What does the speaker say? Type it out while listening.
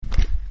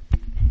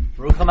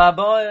Baruch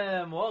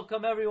Hamaboim.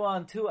 Welcome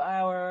everyone to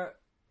our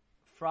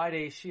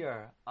Friday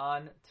Shir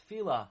on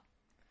Tefillah,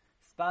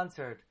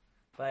 sponsored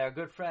by our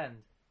good friend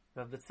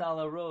Rav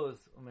Betzalel Rose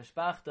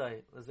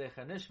Umishpachtoi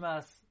Lezecha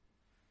Nishmas,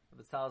 Rav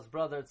Betzalel's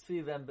brother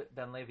Tzvi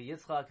ben Levi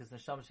Yitzchak, his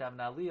Neshama Shav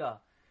Naliyah,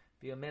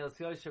 B'Yomelos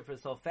Yosher for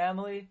his whole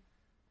family,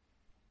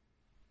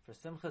 for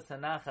Simchas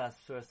Hanachas,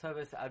 for a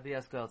service Ad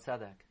B'Yas Goel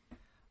Tzedek.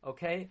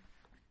 Okay,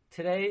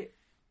 today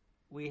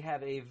we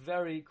have a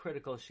very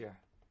critical Shir.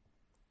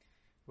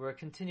 We're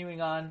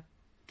continuing on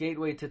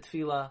Gateway to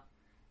Tefillah,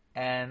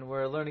 and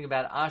we're learning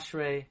about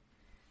Ashrei.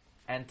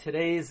 And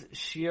today's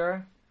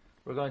Shir,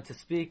 we're going to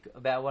speak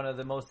about one of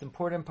the most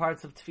important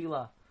parts of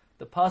Tefillah,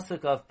 the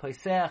pasuk of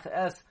Poisech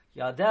es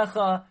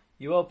Yadecha.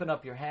 You open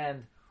up your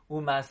hand,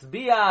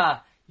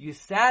 Umasbiyah. You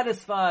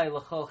satisfy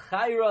l'chol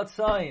chai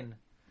ratzain,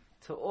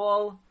 to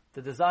all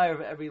the desire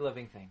of every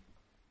living thing.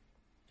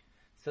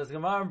 Says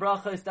Gemara in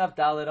Bracha, Staf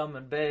Dalet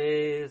Amud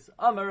Beis,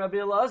 Amar Rabbi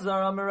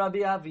Elazar, Amar Rabbi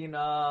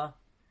Avina.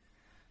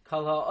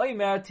 Anyone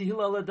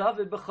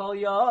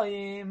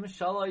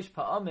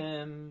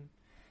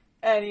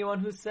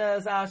who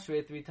says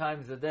Ashrei 3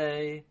 times a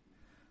day,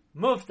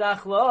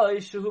 Muftach lo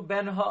shehu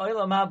ben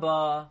ha'olam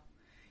haba,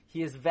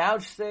 he is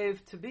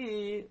vouchsafed to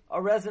be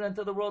a resident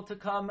of the world to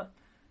come.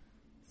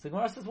 So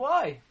Gemara says,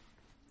 why?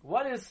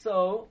 What is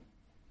so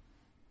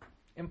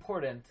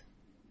important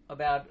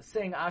about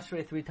saying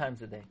Ashrei 3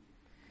 times a day?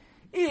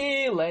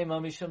 If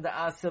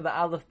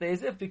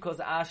because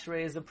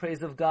Ashrei is the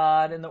praise of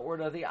God in the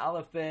order of the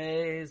Aleph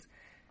Beis,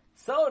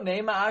 so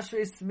name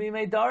Ashrei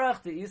Smimei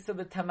Darach the Isa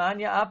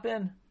B'Tamanya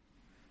Apin.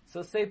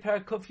 So say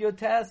Parakuf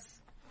Yotes,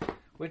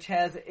 which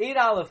has 8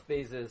 Aleph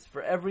Beises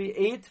for every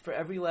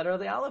letter of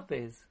the Aleph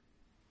Beis.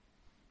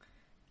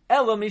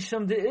 Elo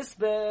Mishum de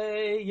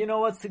Isbe. You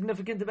know what's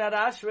significant about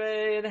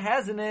Ashrei? It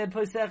has in it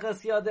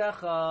Poisechas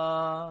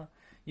Yadecha.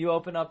 You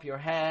open up your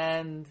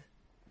hand.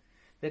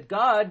 That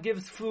God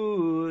gives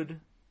food.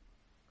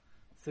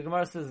 So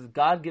Gemara says,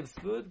 God gives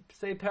food?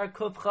 Say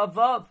Perkuf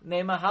Chavav,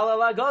 Neima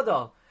Halal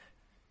Agadol.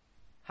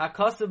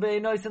 Hakasabei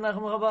Noisin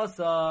Lachem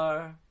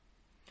Chavasar.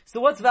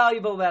 So what's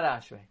valuable about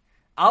Ashrei?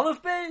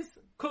 Aleph Beis,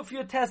 Kuf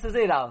Yotes is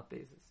 8 Aleph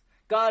Beises.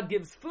 God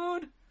gives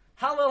food,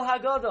 Halal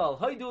Hagadol.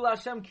 Hoidul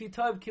Hashem Ki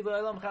Tov Ki Lo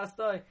Elam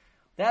Chastoi.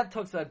 That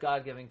talks about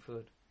God giving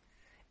food.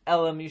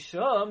 Elam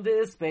Mishum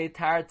De Ispei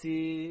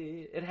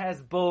Tarti. It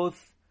has both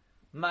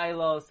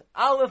Milos,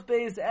 Aleph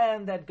Beis,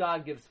 and that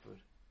God gives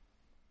food.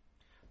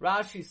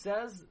 Rashi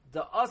says,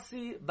 the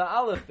Asi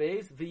Ba'aleph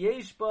Beis,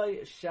 V'yesh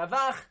Boi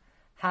Shavach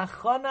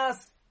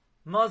Hachonas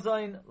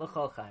Mozoin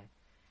L'chol Chai.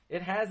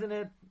 It has in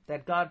it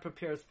that God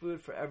prepares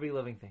food for every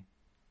living thing.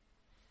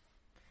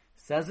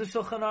 Says the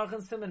Shulchan Aruch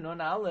in Siman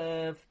Nun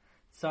Aleph,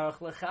 Tzarech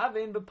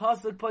Lechavin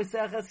B'Pasuk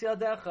Poisech Es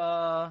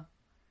Yadecha.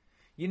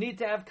 You need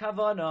to have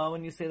kavanah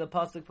when you say the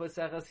Pasuk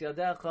Poisech Es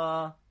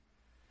Yadecha.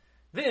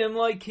 V'im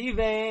loy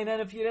kivein,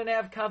 and if you didn't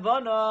have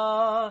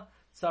kavanah,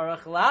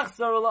 tzarech lachzor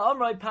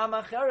la'amroi pam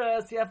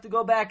acheres, you have to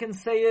go back and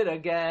say it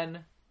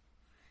again.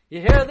 You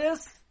hear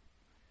this?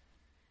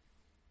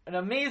 An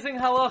amazing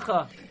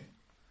halacha.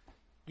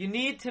 You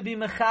need to be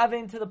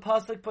mechavein to the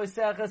pasuk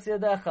poisech es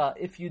yadecha.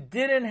 If you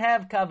didn't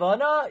have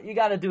kavanah, you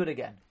got to do it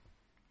again.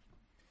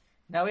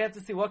 Now we have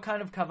to see what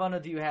kind of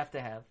kavanah do you have to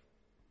have,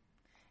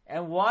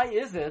 and why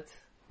is it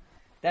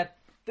that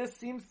this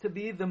seems to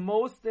be the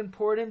most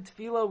important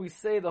tefillah we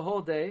say the whole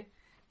day,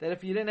 that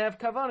if you didn't have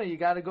kavanah, you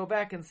got to go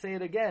back and say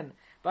it again.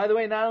 By the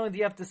way, not only do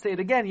you have to say it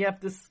again, you have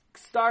to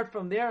start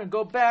from there and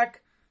go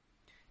back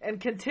and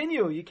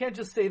continue. You can't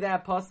just say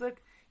that pasuk.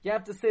 You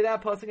have to say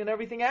that pasuk and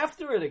everything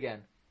after it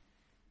again.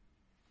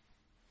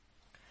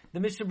 The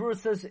Mishnah Berurah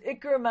says,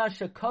 Iker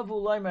masha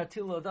kavu loimer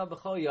tilo da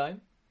b'chol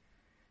yom,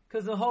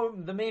 because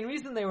the main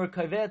reason they were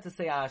kaveh to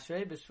say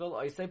Ashrei b'shvil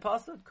oisei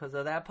pasuk, because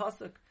of that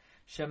pasuk.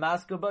 Now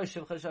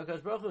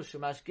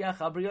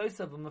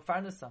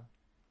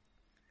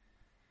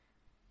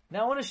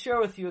I want to share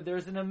with you,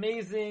 there's an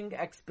amazing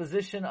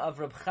exposition of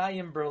Reb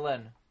Chaim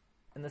Berlin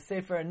in the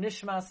Sefer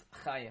Nishmas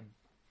Chaim.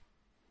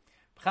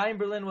 Chaim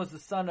Berlin was the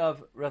son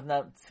of Rav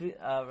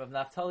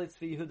Naftali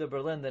Tzvi Yehuda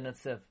Berlin, the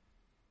Netziv.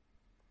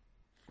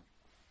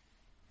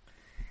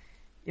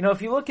 You know,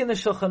 if you look in the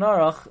Shulchan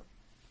Aruch,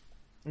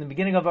 in the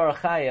beginning of Orach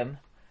Chaim,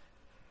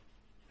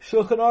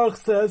 Shulchan Aruch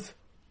says,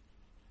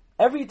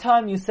 every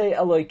time you say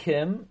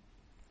Elokim,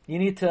 you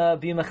need to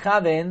be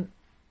mechavein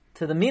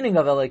to the meaning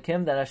of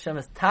Elokim, that Hashem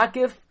is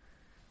takif,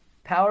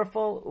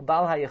 powerful,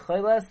 ubal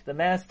hayecholes, the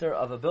master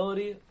of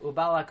ability,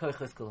 ubal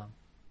hakoiches kulam.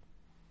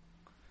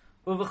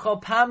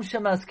 Uv'chol pam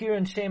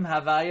shemaskirin shem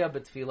havaya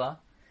b'tfila,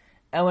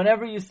 and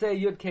whenever you say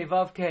Yud Kei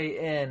Vav Kei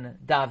in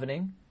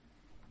davening,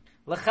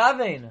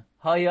 lechavein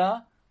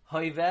haya,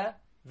 hoive,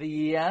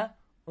 v'yiyeh,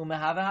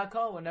 umehava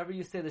hakol, whenever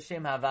you say the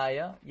shem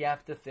havaya, you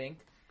have to think,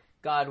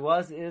 God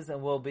was, is,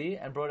 and will be,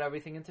 and brought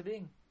everything into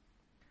being.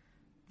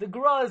 The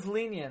Gra is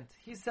lenient.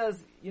 He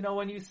says, you know,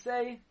 when you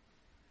say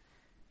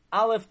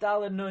Aleph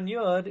Daled Nun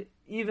Yud,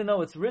 even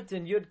though it's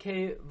written Yud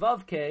Kei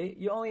Vav Kei,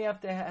 you only have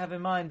to have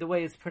in mind the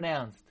way it's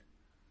pronounced.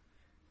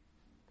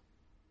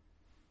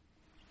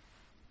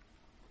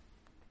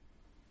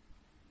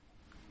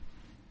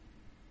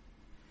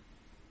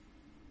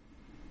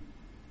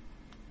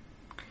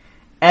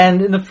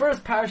 And in the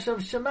first parsha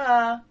of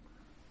Shema,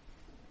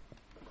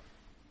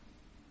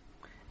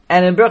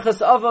 and in Birchas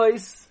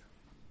Avos,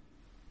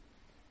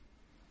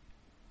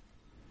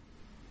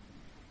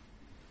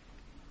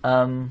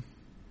 in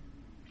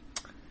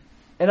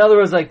other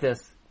words, like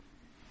this.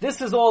 This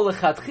is all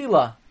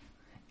lechatchila,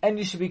 and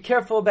you should be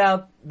careful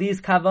about these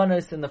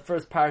kavanos in the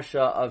first parsha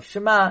of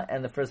Shema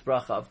and the first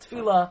bracha of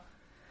Tefillah.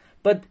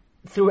 But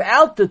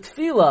throughout the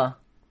Tefillah,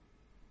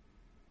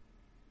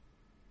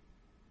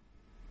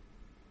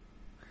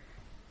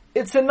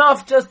 it's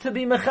enough just to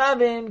be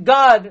mechavin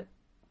God,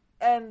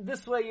 and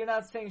this way you're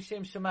not saying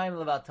Shem Shemayim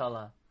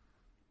Levatala.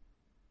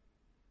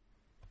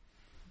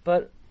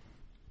 But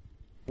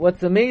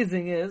what's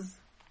amazing is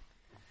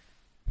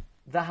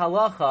the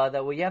halacha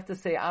that we have to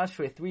say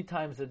Ashrei 3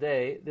 times a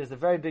day. There's a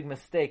very big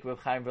mistake Reb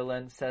Chaim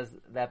Berlin says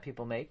that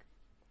people make,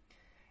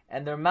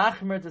 and they're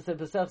machmer to say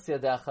Pesach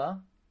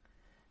Siadecha.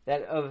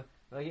 That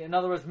in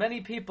other words,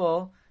 many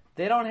people,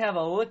 they don't have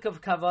a lick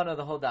of kavanah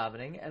the whole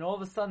davening, and all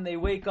of a sudden they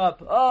wake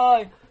up,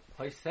 and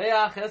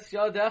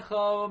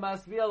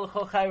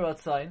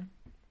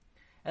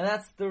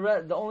that's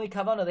the only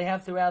kavanah they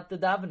have throughout the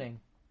davening.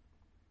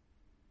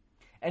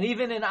 And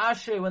even in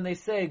Ashrei, when they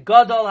say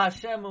Gadol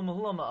Hashem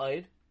u'Mehulam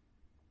Ma'od,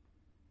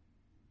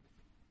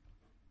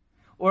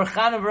 or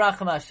Chana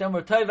V'Racham Hashem,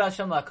 or Toiv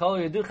Hashem L'Kol,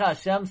 or Yeducha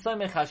Hashem,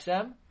 Soimech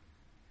Hashem,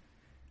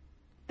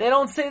 they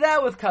don't say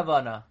that with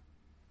kavanah.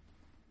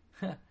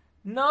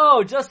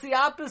 No, just the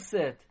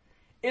opposite.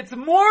 It's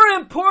more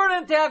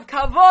important to have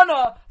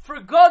kavanah for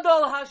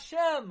Gadol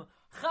Hashem,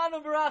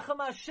 Chana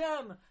V'Racham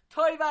Hashem,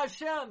 Toiv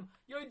Hashem,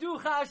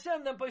 Yeducha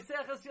Hashem than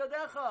Poseches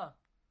Yodecha.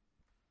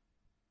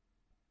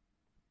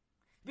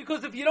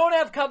 Because if you don't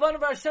have kavanah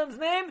of Hashem's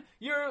name,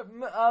 you're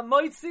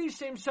moitzi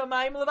shem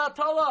shamayim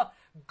levatala.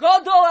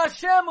 Gadol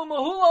Hashem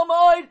u'Mehulam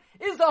Ma'od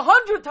is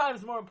 100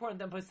 times more important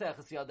than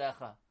Poseches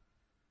Yodecha.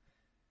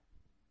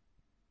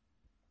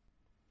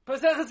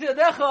 Poseches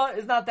Yodecha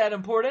is not that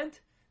important.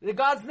 The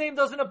God's name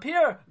doesn't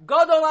appear.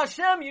 Gadol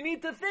Hashem, you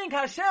need to think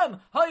Hashem.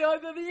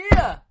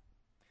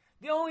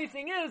 The only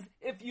thing is,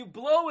 if you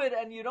blow it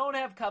and you don't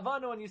have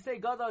kavanah when you say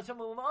Gadol Hashem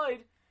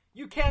u'Ma'od,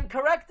 you can't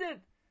correct it.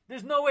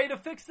 There's no way to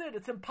fix it.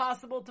 It's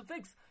impossible to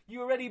fix.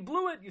 You already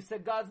blew it. You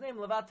said God's name,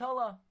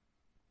 Levatala.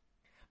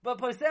 But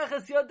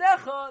Poseches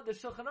Yodecha, the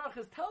Shulchan Aruch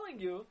is telling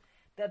you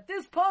that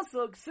this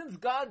pasuk, since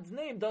God's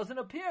name doesn't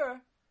appear,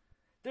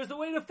 there's a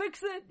way to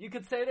fix it. You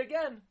could say it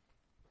again.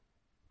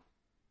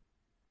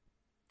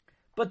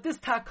 But this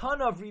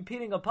takana of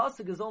repeating a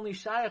pasuk is only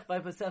shaykh by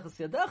Poseches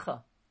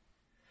Yodecha.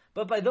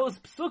 But by those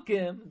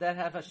psukim that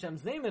have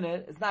Hashem's name in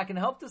it, it's not going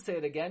to help to say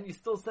it again. You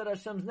still said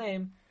Hashem's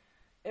name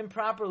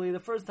improperly the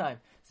first time.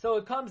 So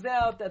it comes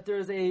out that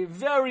there's a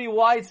very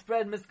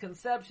widespread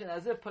misconception,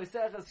 as if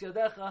Poseches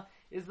Yodecha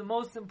is the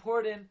most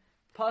important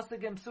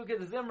pasuk in Psukei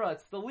de Zimra.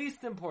 It's the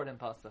least important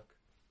pasuk.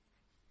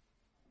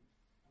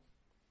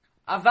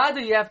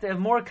 Avada, you have to have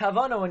more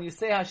kavanah when you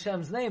say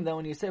Hashem's name than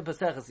when you say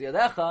Poseches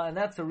Yodecha, and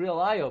that's a real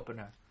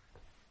eye-opener.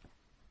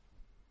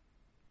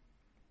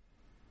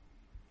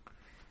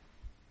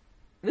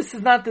 This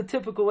is not the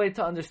typical way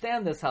to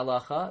understand this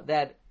halacha,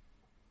 that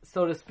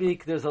so to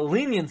speak, there's a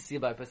leniency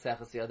by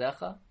Poseches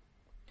Yodecha,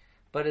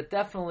 but it's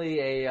definitely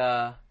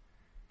a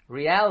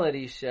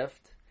reality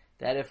shift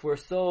that if we're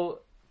so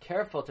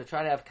careful to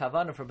try to have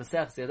kavanah for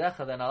Poseches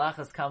Yodecha, then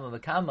alachas kama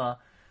v'kama,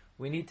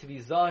 we need to be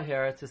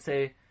zahir to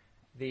say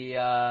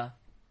the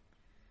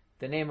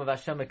name of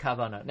Hashem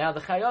kavanah. Now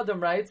the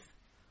Chayyim writes,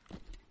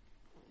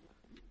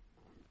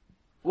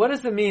 what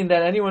does it mean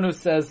that anyone who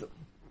says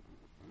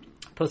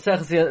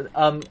Poseches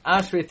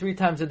Ashrei 3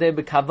 times a day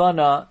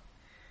b'kavanah,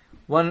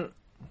 one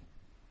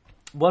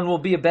will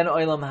be a ben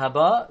olam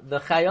haba? The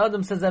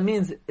Chayyim says that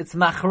means it's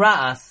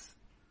machra'as.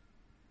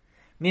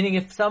 Meaning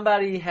if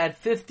somebody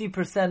had 50%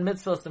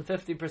 mitzvahs and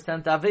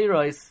 50%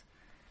 averos,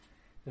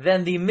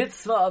 then the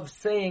mitzvah of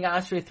saying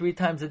Ashrei 3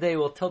 times a day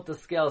will tilt the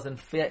scales in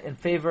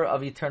favor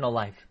of eternal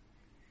life.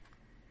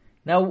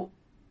 Now,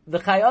 the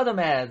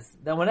Chayyim adds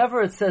that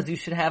whenever it says you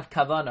should have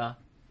kavanah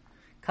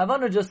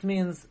just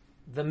means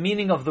the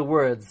meaning of the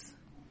words.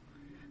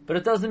 But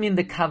it doesn't mean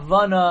the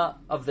kavanah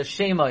of the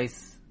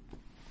shemos.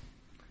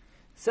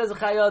 Says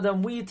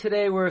Chayyim, we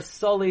today we're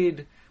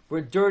sullied,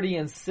 we're dirty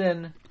in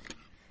sin,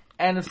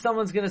 and if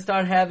someone's going to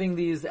start having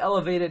these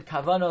elevated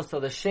kavanos, so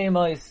the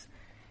shemos,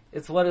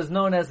 it's what is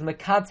known as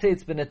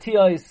mekatzeitz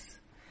benatiyos,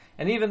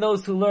 and even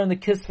those who learn the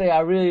kisvei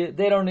ari,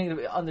 they don't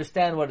even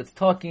understand what it's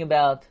talking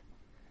about,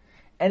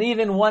 and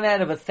even 1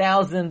 out of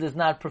 1,000 is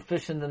not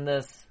proficient in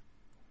this.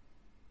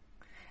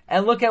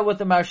 And look at what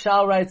the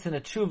Marshal writes in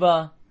a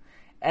tshuva,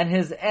 and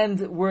his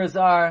end words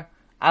are,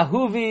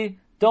 Ahuvi,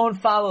 don't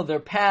follow their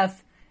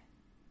path,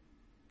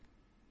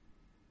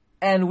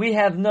 and we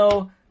have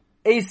no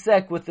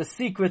asek with the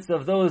secrets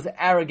of those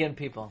arrogant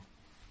people.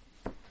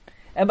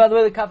 And by the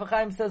way, the Kaf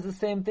HaChaim says the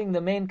same thing.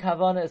 The main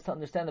kavanah is to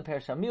understand the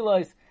Parashat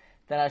Milos,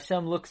 that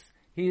Hashem looks,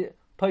 Poseches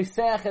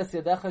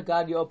Yodecha,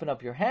 God, you open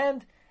up your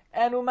hand,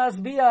 and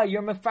Umasbia,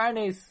 you're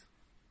mefarnes.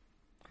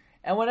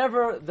 And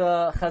whenever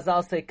the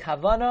Chazal say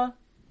kavanah,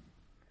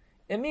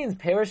 it means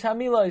Parashat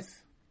Milos.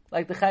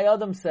 like the Chai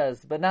Adam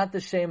says, but not the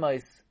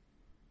Shemais.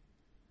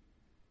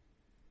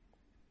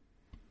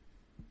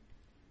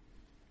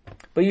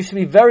 But you should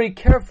be very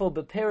careful,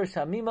 but perish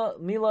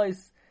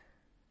milois,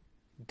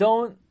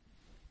 don't,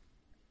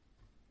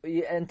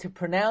 and to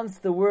pronounce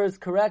the words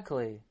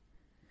correctly,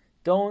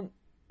 don't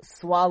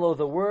swallow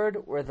the word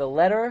or the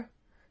letter,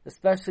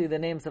 especially the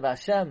names of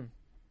Hashem.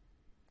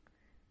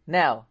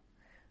 Now,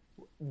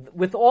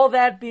 with all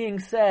that being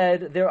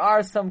said, there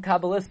are some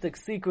Kabbalistic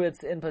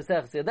secrets in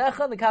Pesach Yadecha,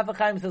 and the Kaf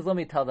HaChaim says, let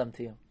me tell them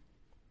to you.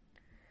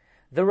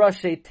 The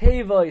Rashi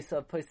Tevois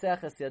of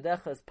Pesach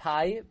Yadecha is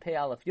Pai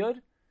Aleph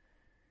Yud,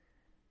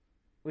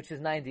 which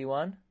is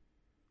 91.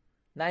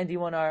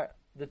 91 are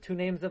the two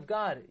names of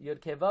God,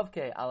 Yud Ke Vav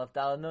Ke, Aleph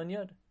Daled Nun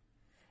Yud.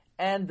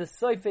 And the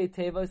Soifei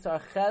Tevois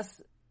are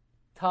Ches,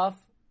 Taf,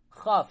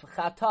 Chaf,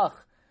 Chatach,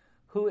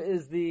 who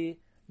is the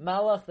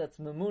Malach that's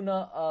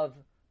Memuna of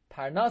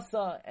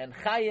Parnasa and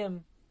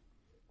Chayim.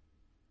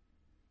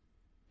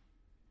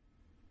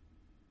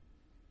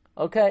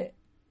 Okay.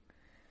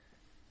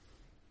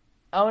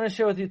 I want to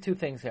share with you two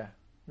things here.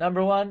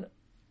 Number one,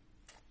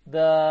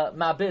 the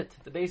Mabit,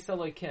 the Beis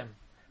Elokim,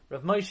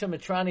 Rav Moshe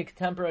Mitrani,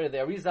 contemporary of the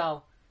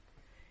Arizal,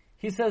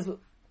 he says,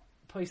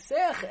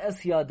 Poisech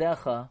es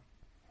yadecha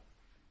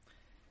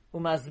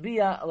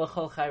umazbiya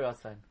l'chol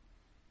chayrasan.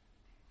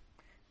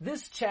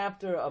 This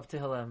chapter of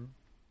Tehillim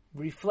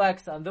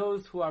reflects on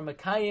those who are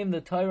Mekayim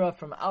the Torah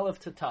from Aleph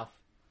to Taf.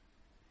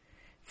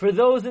 For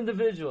those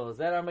individuals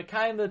that are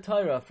Mekayim the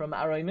Torah from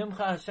Aray Mimcha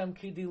Hashem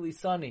Kidi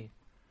Lisani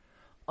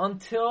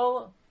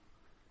until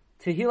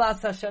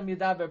Tehilas Hashem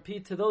Yidaber Pi,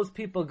 to those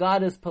people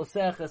God is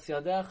Posech Es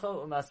Yadecha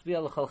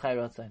Umasbiya L'chol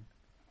Chayratzin.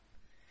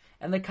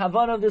 And the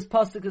kavanah of this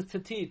pasuk is to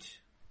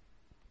teach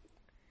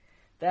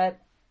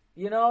that,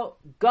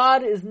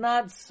 God is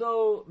not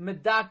so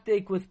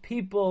medakdek with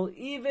people,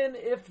 even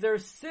if they're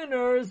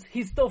sinners,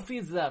 He still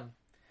feeds them.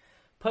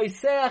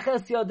 Posech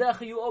Es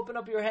Yadecha, you open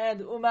up your hand,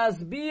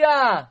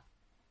 Umasbiya.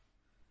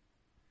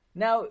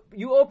 Now,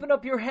 you open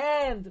up your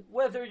hand,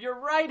 whether your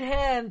right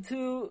hand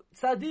to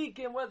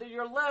tzaddikim, whether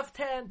your left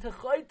hand to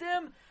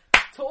chaitim,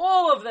 to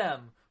all of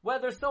them.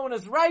 Whether someone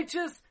is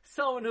righteous,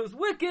 someone who's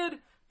wicked,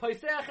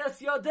 Posech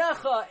Es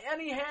Yadecha,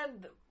 any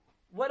hand,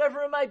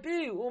 whatever it might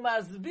be,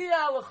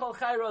 Umazbiya l'chol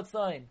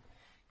chayratzain.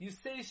 You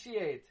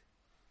satiate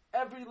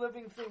every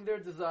living thing, their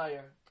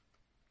desire.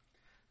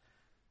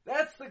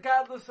 That's the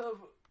godless of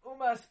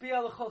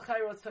Umazbiya l'chol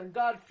chayratzain.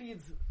 God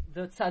feeds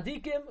the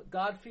tzaddikim,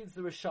 God feeds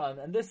the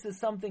Rishon. And this is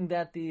something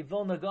that the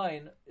Vilna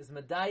Gaon is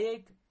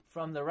medayek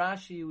from the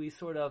Rashi we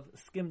sort of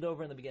skimmed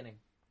over in the beginning.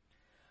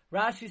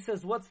 Rashi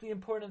says, what's the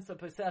importance of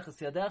Pesach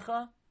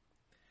Yadecha?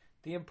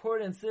 The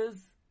importance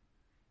is,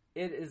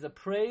 it is a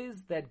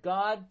praise that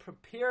God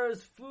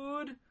prepares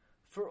food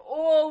for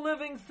all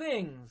living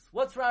things.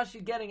 What's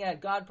Rashi getting at?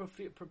 God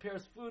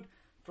prepares food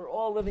for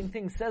all living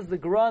things. Says the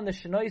Gemara in the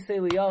Shenois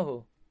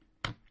Eliyahu.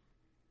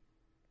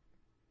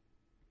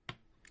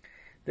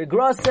 The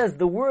Gemara says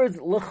the words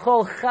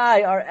l'chol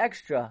chai are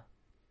extra.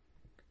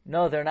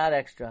 No, they're not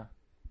extra.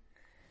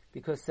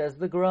 Because says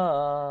the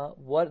Gemara,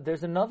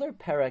 there's another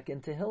perek in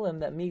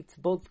Tehillim that meets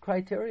both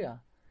criteria.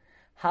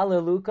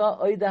 Hallelujah,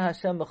 oida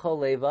Hashem b'chol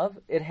levav.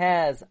 It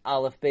has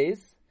aleph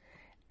base,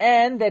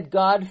 and that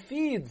God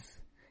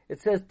feeds.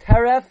 It says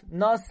teref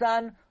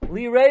nasan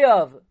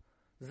lireyav,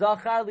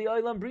 zachar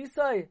liolam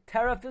brisai.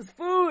 Teref is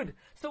food.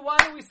 So why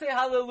do we say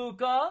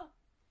hallelujah?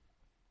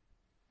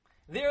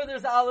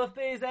 There's aleph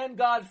base and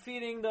God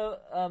feeding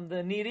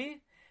the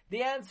needy.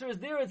 The answer is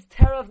there. It's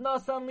teref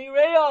nasan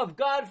lireyav,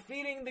 God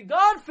feeding the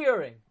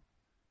God-fearing.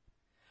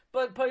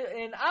 But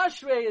in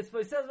Ashrei, it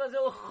says,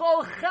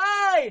 Chol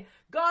Chai,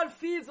 God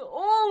feeds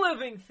all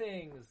living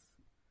things,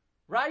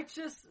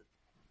 righteous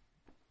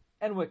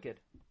and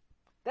wicked.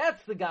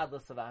 That's the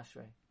godless of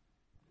Ashrei.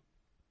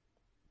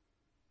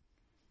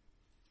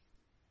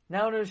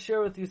 Now I'm going to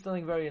share with you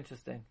something very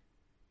interesting.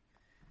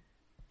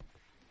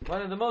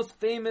 One of the most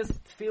famous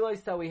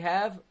tefillos that we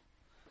have,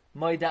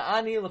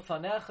 Moida'ani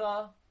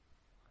lefanecha,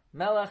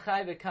 melech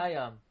chai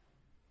v'kayam.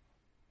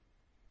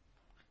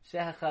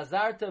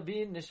 Shehachazarta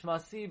bi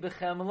nishmasi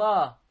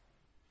b'chemla,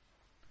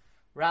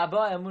 Rabba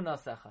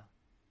emunasecha.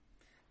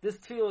 This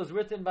tefillah was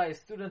written by a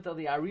student of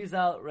the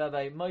Arizal,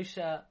 Rabbi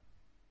Moshe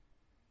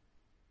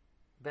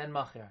ben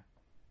Machir.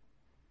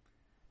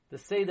 The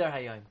Seder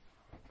Hayom.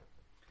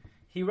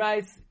 He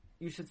writes,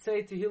 you should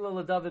say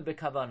Tehillah LeDavid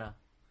b'kavana.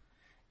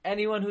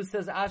 Anyone who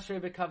says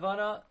Ashrei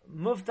b'kavana,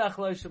 muftach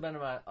lo yishben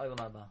olam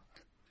haba.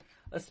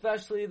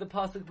 Especially the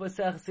pasuk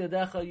Posech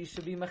Yadecha, you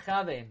should be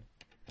mechavein.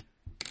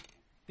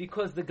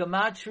 Because the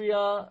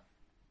gematria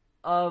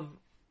of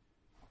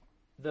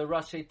the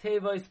Rashi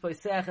Tevois,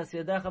 Posech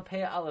Yadecha,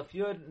 Pei Aleph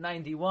Yud,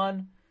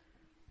 91,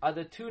 are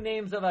the two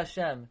names of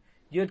Hashem,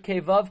 Yud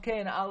Ke Vav Ke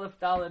and Aleph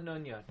Daled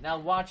Nun Yud. Now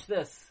watch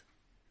this.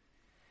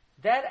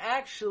 That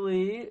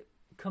actually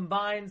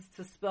combines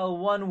to spell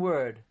one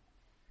word.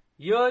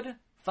 Yud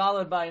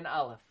followed by an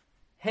Aleph.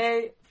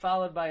 Hey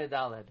followed by a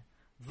Daled.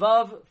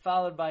 Vav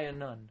followed by a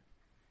Nun.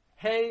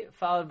 Hey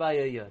followed by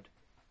a Yud.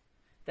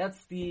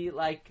 That's the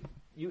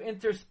you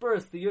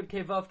intersperse the Yud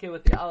Kei Vav Kei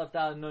with the Aleph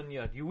Dal Nun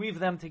Yud. You weave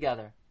them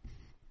together.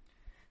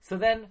 So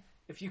then,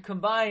 if you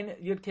combine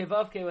Yud Kei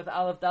Vav Kei with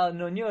Aleph Dal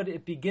Nun Yud,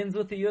 it begins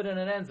with the Yud and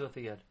it ends with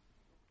the Yud.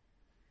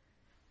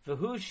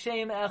 V'hu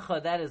Shem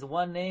Echad, that is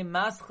one name.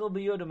 Maschil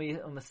b'Yud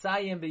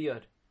u'Mesayim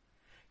b'Yud.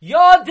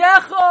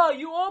 Yadecha,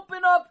 you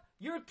open up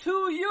your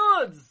two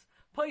Yuds.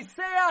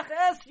 Paiseach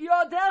es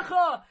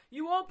Yadecha,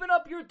 you open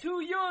up your two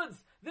Yuds.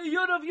 The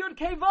Yud of Yud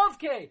Kei Vav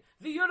Kei,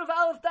 the Yud of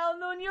Aleph Dal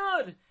Nun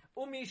Yud.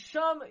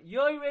 Umisham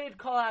yoyred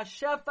kol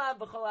hashefa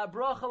v'chol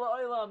habracha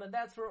la'olam, and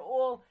that's where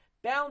all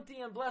bounty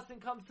and blessing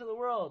comes to the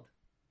world.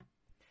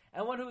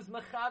 And one who's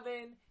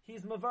mechaven,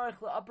 he's mavarich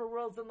the upper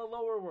worlds and the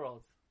lower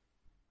worlds.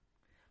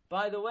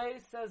 By the way,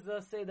 says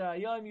the Seder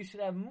Hayom, you should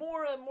have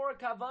more and more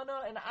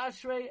kavana and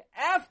ashrei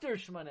after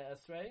Shemana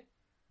Esrei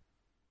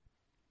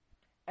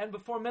and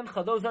before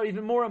Mincha. Those are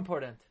even more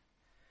important.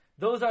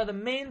 Those are the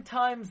main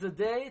times a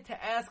day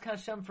to ask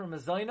Hashem for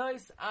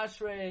mezainos,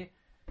 ashrei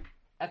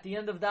at the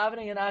end of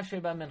davening and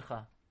ashrei by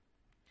Mincha.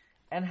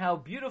 And how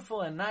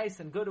beautiful and nice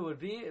and good it would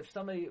be if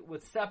somebody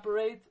would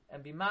separate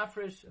and be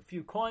mafresh a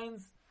few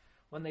coins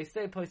when they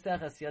say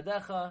Poisech es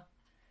Yadecha.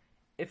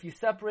 If you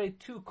separate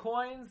 2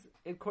 coins,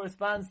 it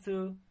corresponds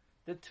to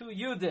the 2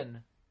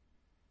 Yudin.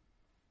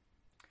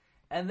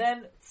 And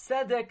then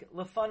Tzedek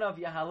lefanav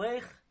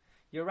yahalech,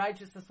 your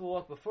righteousness will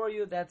walk before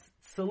you. That's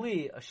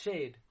Sali, a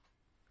shade.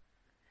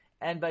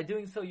 And by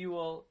doing so, you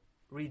will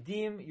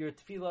redeem your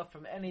tefillah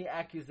from any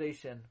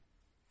accusation.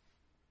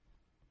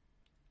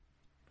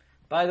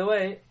 By the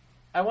way,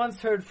 I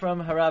once heard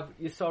from Harav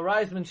Yisrael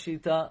Reisman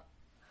Shita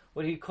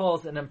what he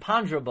calls an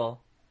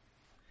imponderable.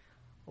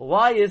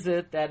 Why is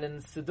it that in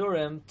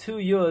Sidurim 2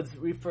 Yuds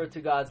refer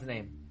to God's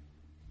name?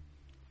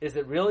 Is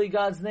it really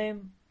God's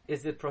name?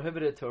 Is it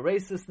prohibited to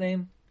erase this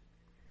name?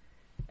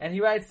 And he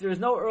writes, there is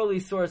no early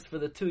source for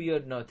the 2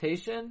 Yud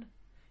notation.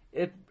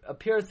 It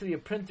appears to be a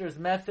printer's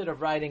method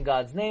of writing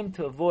God's name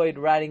to avoid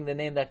writing the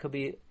name that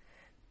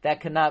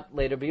cannot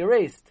later be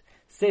erased.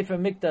 Sefer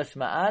Mikdash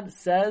Ma'ad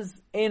says,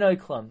 Einoi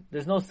Klum.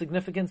 There's no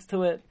significance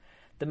to it.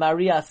 The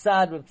Maria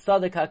Asad with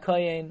Tzaddik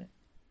HaKoyen,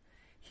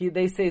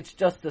 they say it's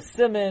just a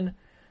siman.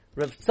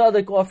 Rav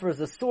Tzaddik offers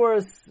a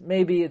source.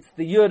 Maybe it's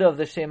the Yud of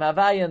the Shem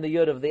Havaya and the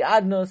Yud of the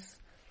Adnus.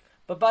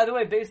 But by the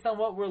way, based on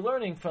what we're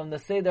learning from the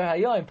Seder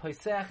Hayom,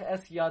 Poisech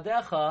es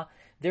Yadecha,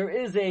 there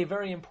is a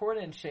very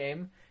important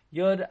Shem,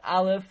 Yud,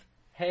 Aleph,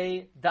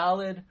 Hey,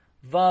 Dalid,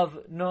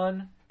 Vav,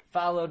 Nun,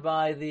 followed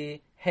by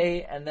the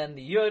Hey and then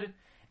the Yud,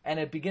 and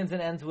it begins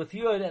and ends with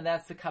Yud, and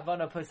that's the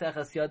Kavanah Poisech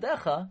es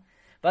Yadecha.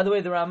 By the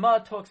way, the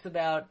Ramah talks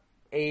about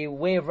a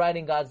way of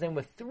writing God's name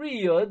with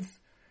 3 Yuds,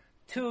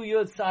 2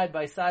 Yuds side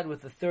by side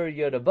with the 3rd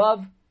Yud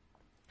above.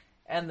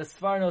 And the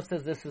Sforno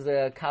says this is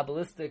a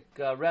Kabbalistic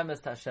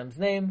remes to Hashem's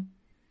name.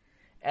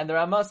 And the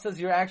Ramah says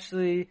you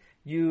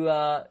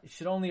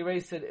should only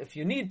erase it if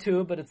you need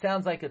to, but it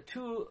sounds like a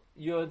 2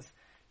 Yuds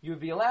you'd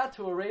be allowed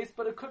to erase,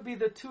 but it could be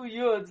the 2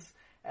 Yuds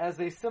as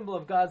a symbol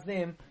of God's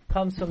name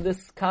comes from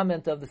this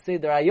comment of the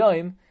Seder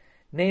Hayom,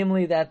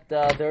 namely that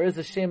there is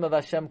a Shem of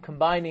Hashem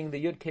combining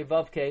the Yud Kei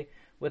Vav Kei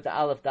with the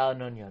Aleph Dal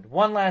Nun Yud.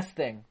 One last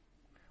thing.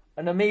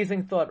 An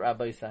amazing thought,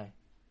 Rabbi Yisai.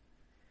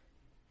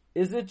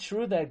 Is it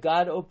true that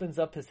God opens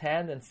up His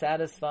hand and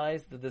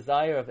satisfies the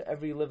desire of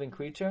every living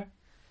creature?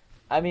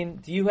 I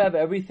mean, do you have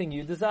everything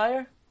you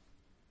desire?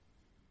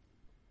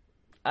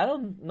 I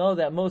don't know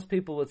that most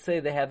people would say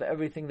they have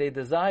everything they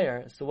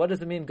desire. So what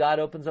does it mean God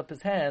opens up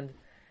His hand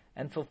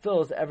and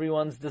fulfills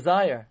everyone's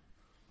desire?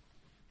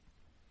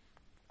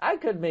 I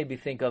could maybe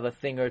think of a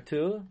thing or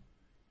two,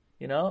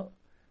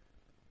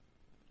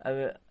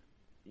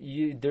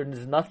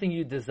 there's nothing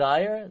you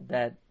desire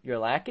that you're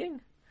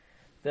lacking.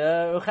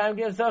 The Ruchaim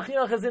Ger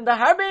Zochiach is in the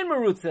Harbein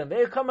Merutzim.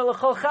 Ve'ikamer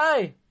l'chol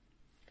chai.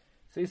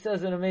 So he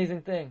says an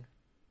amazing thing.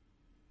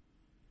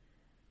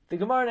 The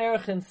Gemara in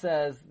Erechin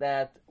says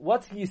that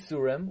what's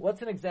Yisurim?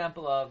 What's an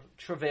example of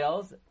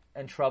travails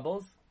and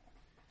troubles?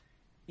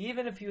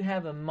 Even if you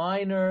have a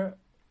minor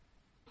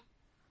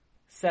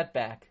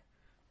setback,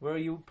 where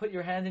you put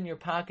your hand in your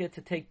pocket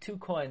to take 2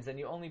 coins and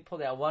you only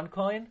pull out 1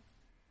 coin,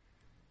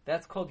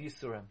 that's called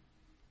Yisurim.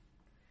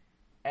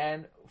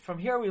 And from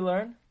here we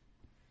learn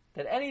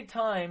that any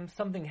time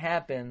something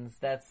happens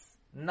that's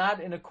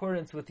not in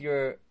accordance with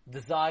your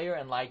desire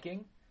and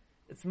liking,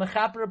 it's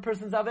mechaper a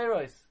person's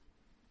averos.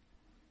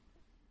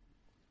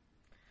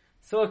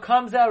 So it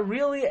comes out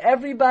really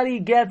everybody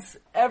gets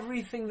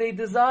everything they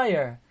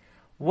desire.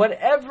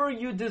 Whatever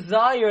you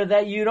desire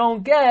that you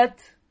don't get,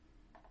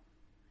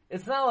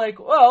 it's not like,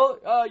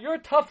 you're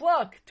tough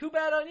luck, too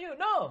bad on you.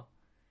 No.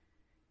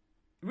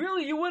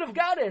 Really, you would have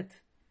got it.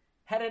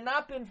 Had it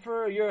not been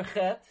for your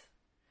chet,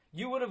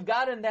 you would have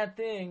gotten that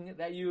thing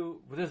that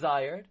you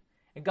desired,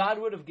 and God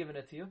would have given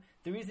it to you.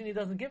 The reason He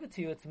doesn't give it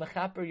to you, it's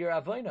mechaper your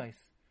avonos.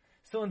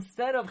 So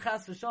instead of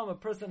chas v'shalom, a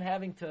person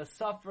having to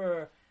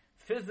suffer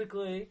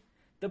physically,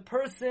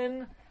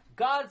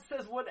 God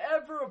says,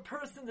 whatever a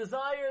person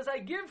desires, I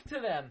give to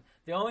them.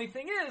 The only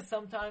thing is,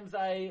 sometimes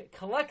I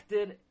collect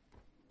it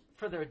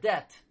for their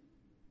debt.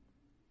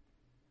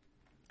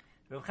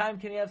 Rav Chaim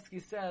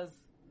Kanievsky says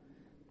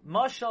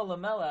Mashal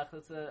Lamelech,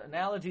 it's an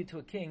analogy to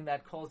a king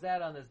that calls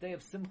out on this day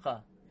of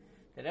Simcha,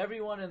 that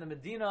everyone in the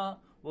Medina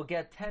will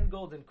get 10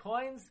 golden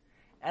coins,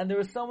 and there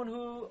was someone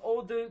who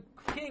owed the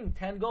king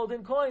 10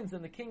 golden coins,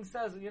 and the king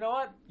says, you know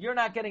what, you're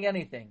not getting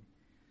anything.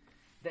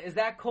 Is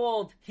that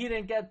called he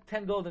didn't get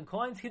 10 golden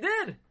coins? He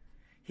did.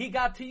 He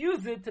got to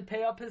use it to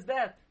pay up his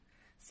debt.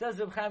 Says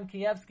Reb Chaim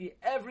Kanievsky,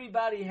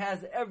 everybody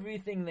has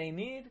everything they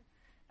need,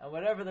 and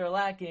whatever they're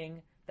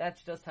lacking,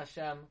 that's just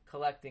Hashem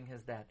collecting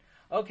his debt.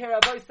 Okay,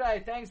 Rabbi Sai,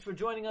 thanks for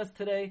joining us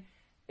today.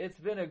 It's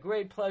been a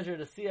great pleasure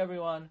to see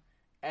everyone.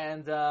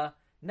 And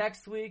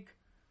next week,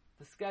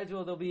 the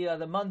schedule, there'll be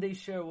the Monday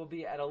shir will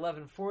be at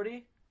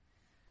 11:40.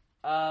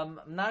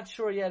 I'm not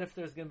sure yet if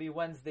there's going to be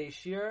Wednesday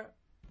shir.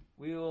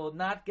 We will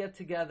not get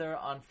together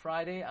on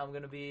Friday. I'm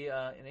going to be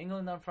in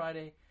England on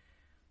Friday.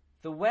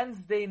 The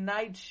Wednesday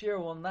night shir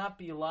will not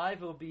be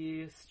live. It will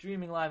be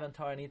streaming live on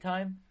Torah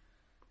Anytime.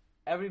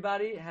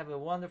 Everybody, have a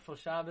wonderful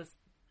Shabbos,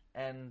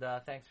 and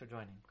thanks for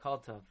joining. Kol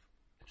Tov.